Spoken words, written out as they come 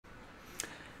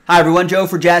Hi everyone, Joe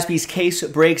for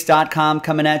JaspysCaseBreaks.com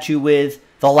coming at you with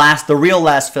the real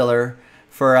last filler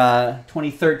for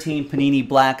 2013 Panini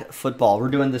Black Football. We're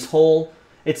doing this whole,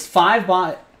 it's 5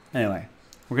 by, anyway,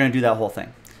 we're going to do that whole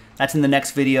thing. That's in the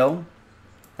next video.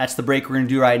 That's the break we're going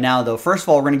to do right now though. First of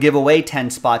all, we're going to give away 10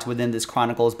 spots within this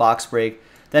Chronicles box break.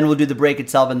 Then we'll do the break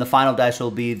itself, and the final dice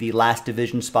will be the last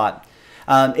division spot.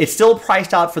 It's still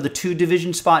priced out for the 2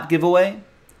 division spot giveaway.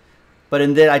 But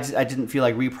in this, I didn't feel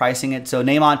like repricing it. So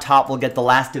name on top will get the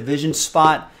last division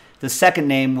spot. The second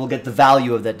name will get the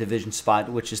value of that division spot,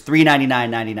 which is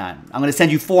 $399.99. I'm going to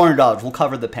send you $400. We'll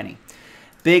cover the penny.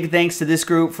 Big thanks to this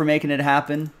group for making it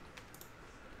happen.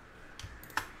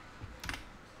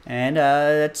 And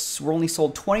we're only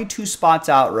sold 22 spots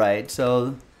outright.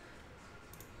 So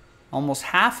almost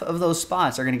half of those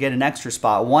spots are going to get an extra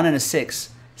spot. 1 and a 6,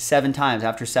 7 times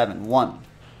after 7. 1,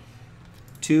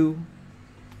 2,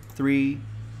 3,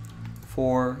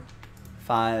 4,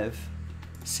 5,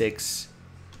 6,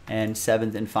 and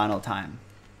 7th and final time.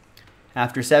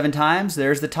 After 7 times,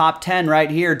 there's the top 10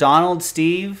 right here. Donald,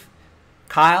 Steve,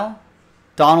 Kyle,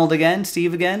 Donald again,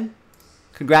 Steve again.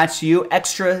 Congrats to you.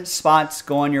 Extra spots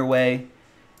going your way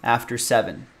after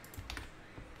 7.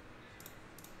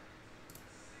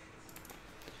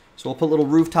 So we'll put little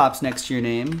rooftops next to your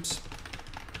names.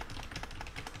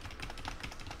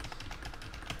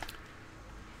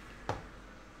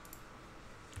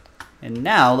 And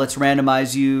now let's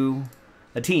randomize you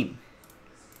a team.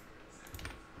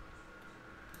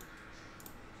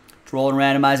 Let's roll and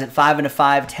randomize it 5 and a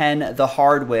 5, 10 the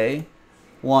hard way.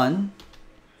 1,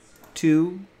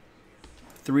 2,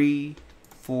 3,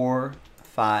 4,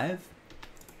 5,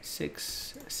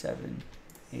 6, 7,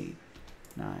 8,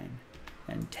 9,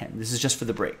 and 10. This is just for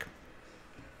the break.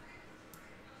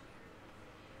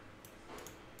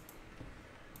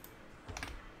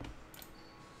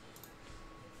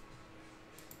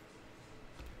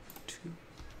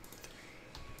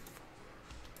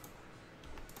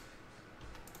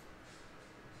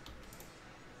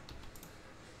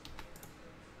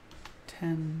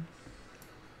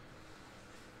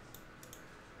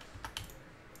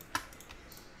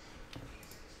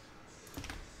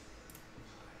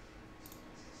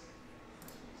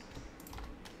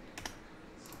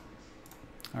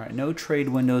 All right, no trade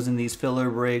windows in these filler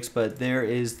breaks, but there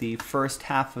is the first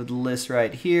half of the list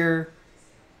right here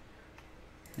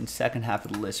and second half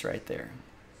of the list right there.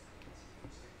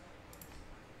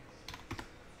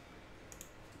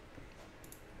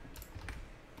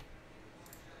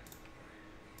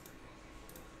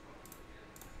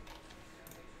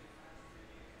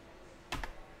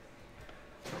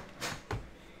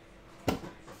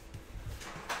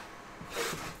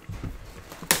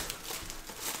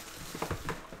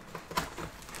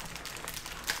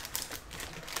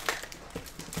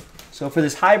 So for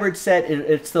this hybrid set,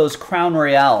 it's those Crown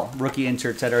Royale rookie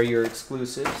inserts that are your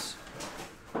exclusives.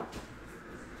 All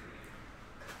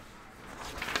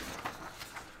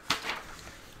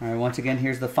right, once again,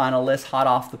 here's the final list, hot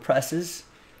off the presses.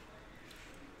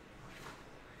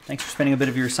 Thanks for spending a bit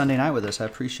of your Sunday night with us. I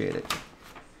appreciate it.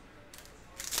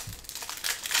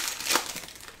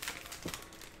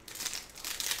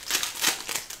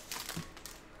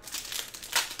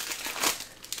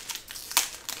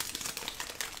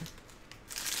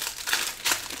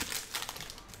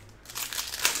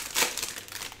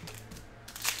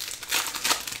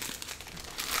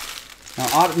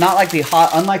 Now,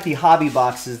 unlike the hobby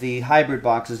boxes, the hybrid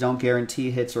boxes don't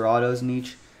guarantee hits or autos in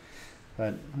each.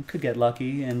 But I could get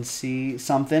lucky and see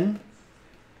something.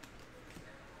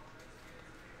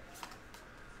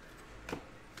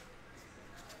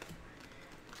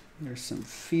 There's some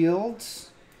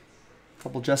Fields. A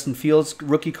couple Justin Fields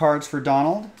rookie cards for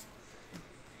Donald.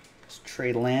 There's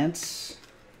Trey Lance.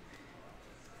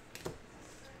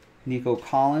 Nico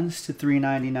Collins to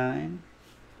 $3.99.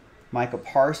 Micah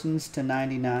Parsons to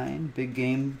 $99. Big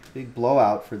game, big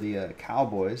blowout for the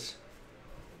Cowboys.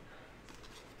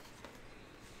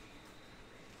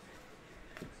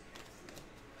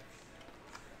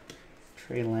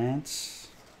 Trey Lance.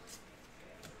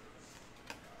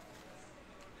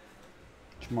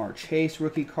 Jamar Chase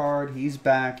rookie card. He's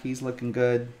back. He's looking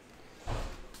good.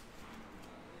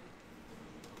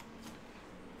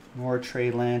 More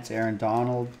Trey Lance, Aaron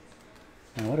Donald.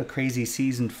 And what a crazy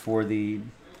season for the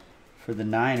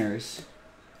Niners.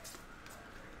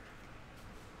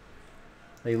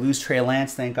 They lose Trey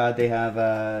Lance. Thank God they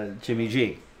have Jimmy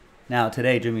G. Now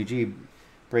today, Jimmy G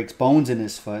breaks bones in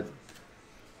his foot.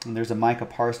 And there's a Micah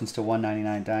Parsons to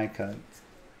 $199 die cut.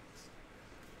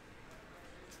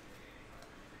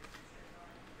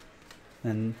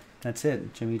 And that's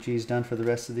it. Jimmy G's done for the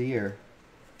rest of the year.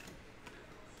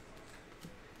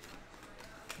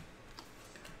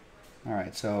 All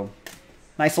right, so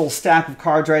nice little stack of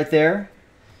cards right there.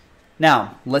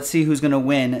 Now, let's see who's going to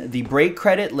win the break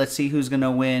credit. Let's see who's going to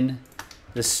win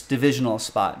this divisional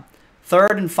spot.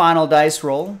 Third and final dice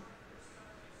roll.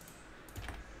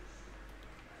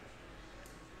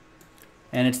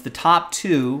 And it's the top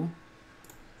two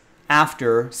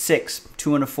after 6.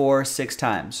 2 and a 4, 6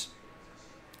 times.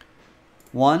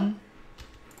 1,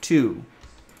 2,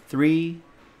 3,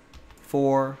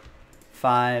 4,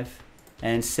 5,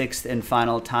 and 6th and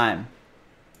final time.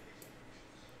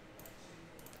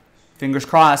 Fingers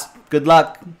crossed. Good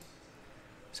luck.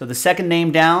 So the second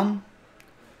name down,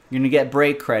 you're going to get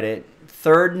break credit.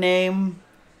 Third name,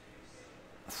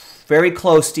 very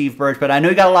close, Steve Birch, but I know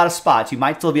you got a lot of spots. You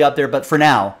might still be up there, but for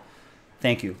now,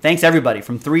 thank you. Thanks, everybody,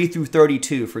 from 3 through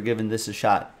 32 for giving this a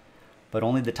shot. But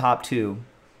only the top 2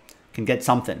 can get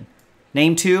something.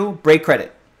 Name 2, break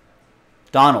credit.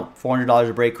 Donald, $400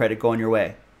 of break credit going your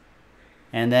way.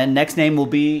 And then next name will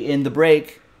be in the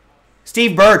break.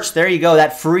 Steve Birch, there you go.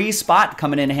 That free spot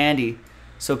coming in handy.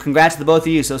 So congrats to the both of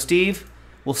you. So Steve,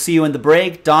 we'll see you in the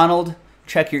break. Donald,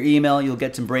 check your email. You'll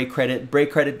get some break credit.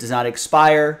 Break credit does not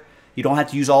expire. You don't have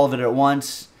to use all of it at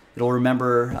once. It'll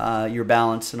remember your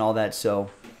balance and all that. So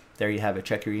there you have it.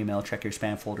 Check your email. Check your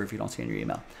spam folder if you don't see it in your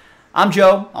email. I'm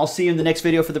Joe. I'll see you in the next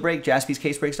video for the break.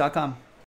 JaspysCaseBreaks.com.